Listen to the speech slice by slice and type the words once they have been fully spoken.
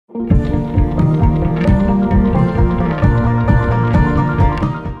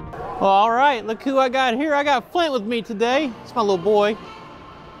right, look who I got here. I got Flint with me today. It's my little boy.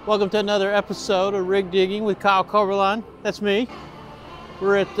 Welcome to another episode of Rig Digging with Kyle Coverline. That's me.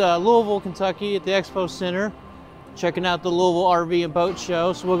 We're at Louisville, Kentucky at the Expo Center, checking out the Louisville RV and Boat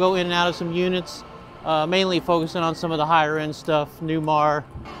Show. So we'll go in and out of some units, mainly focusing on some of the higher end stuff, Newmar,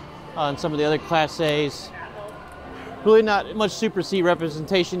 and some of the other Class A's. Really not much Super C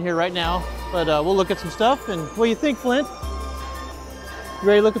representation here right now, but we'll look at some stuff. And what do you think, Flint? You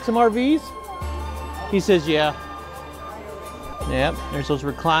ready to look at some RVs? He says, yeah. Yep, there's those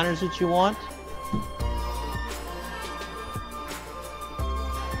recliners that you want.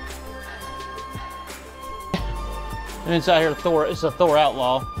 And inside here, Thor, it's a Thor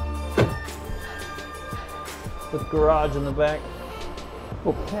Outlaw with garage in the back.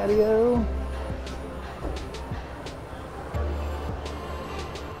 Little patio.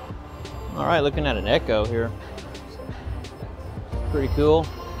 All right, looking at an Echo here. Pretty cool.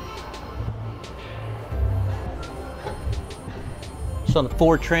 It's on the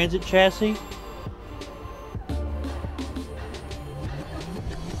Ford Transit chassis.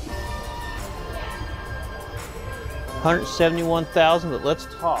 $171,000, but let's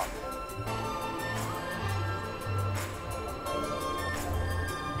talk.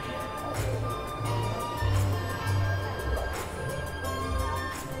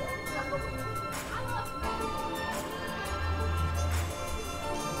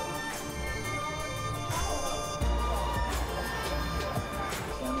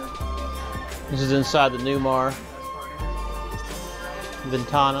 This is inside the Newmar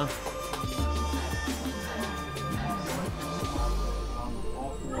Ventana.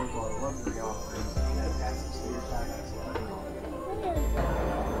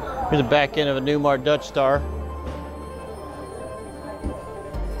 Here's the back end of a Newmar Dutch Star.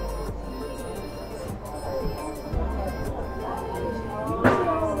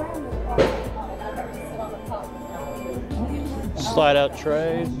 Slide out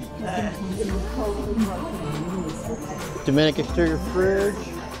trays. Dominic exterior fridge.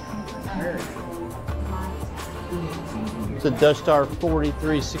 It's a Dutch Star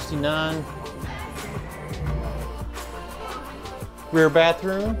 4369. Rear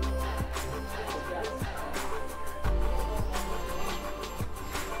bathroom.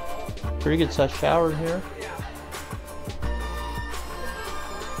 Pretty good sized shower in here.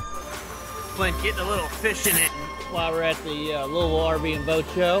 Flint getting a little fish in it while we're at the Louisville RV and Boat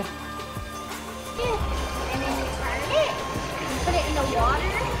Show. And then you turn it, you put it in the water,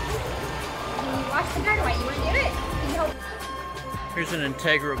 and you wash the dirt away. You want to do it? Here's an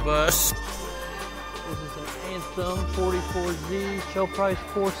Integra bus. This is an Anthem 44Z, show price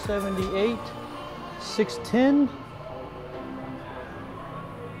 $478, 610.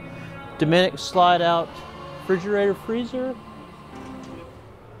 Dominic slide out refrigerator freezer.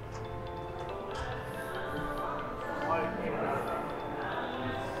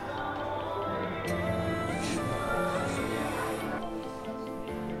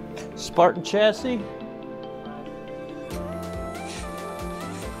 Spartan chassis.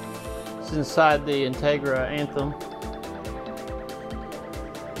 It's inside the Integra Anthem.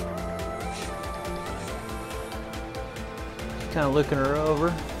 Just kind of looking her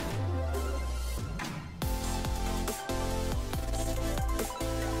over.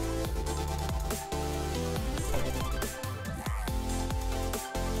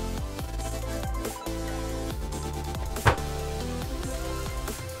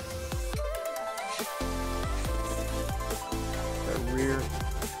 Rear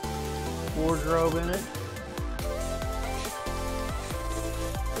wardrobe in it.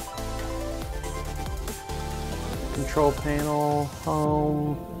 Control panel,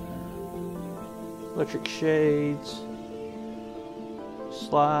 home, electric shades,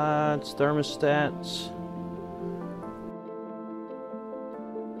 slides, thermostats.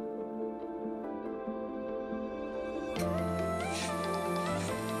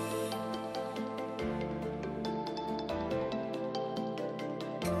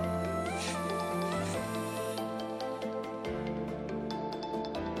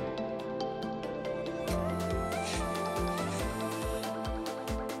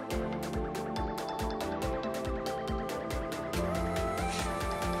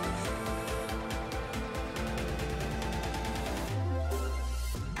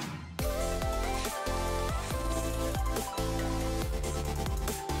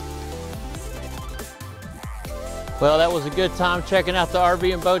 Well, that was a good time checking out the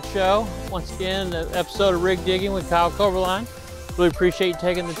RV and Boat Show. Once again, the episode of Rig Digging with Kyle Coverline. Really appreciate you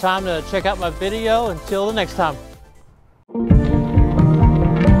taking the time to check out my video. Until the next time.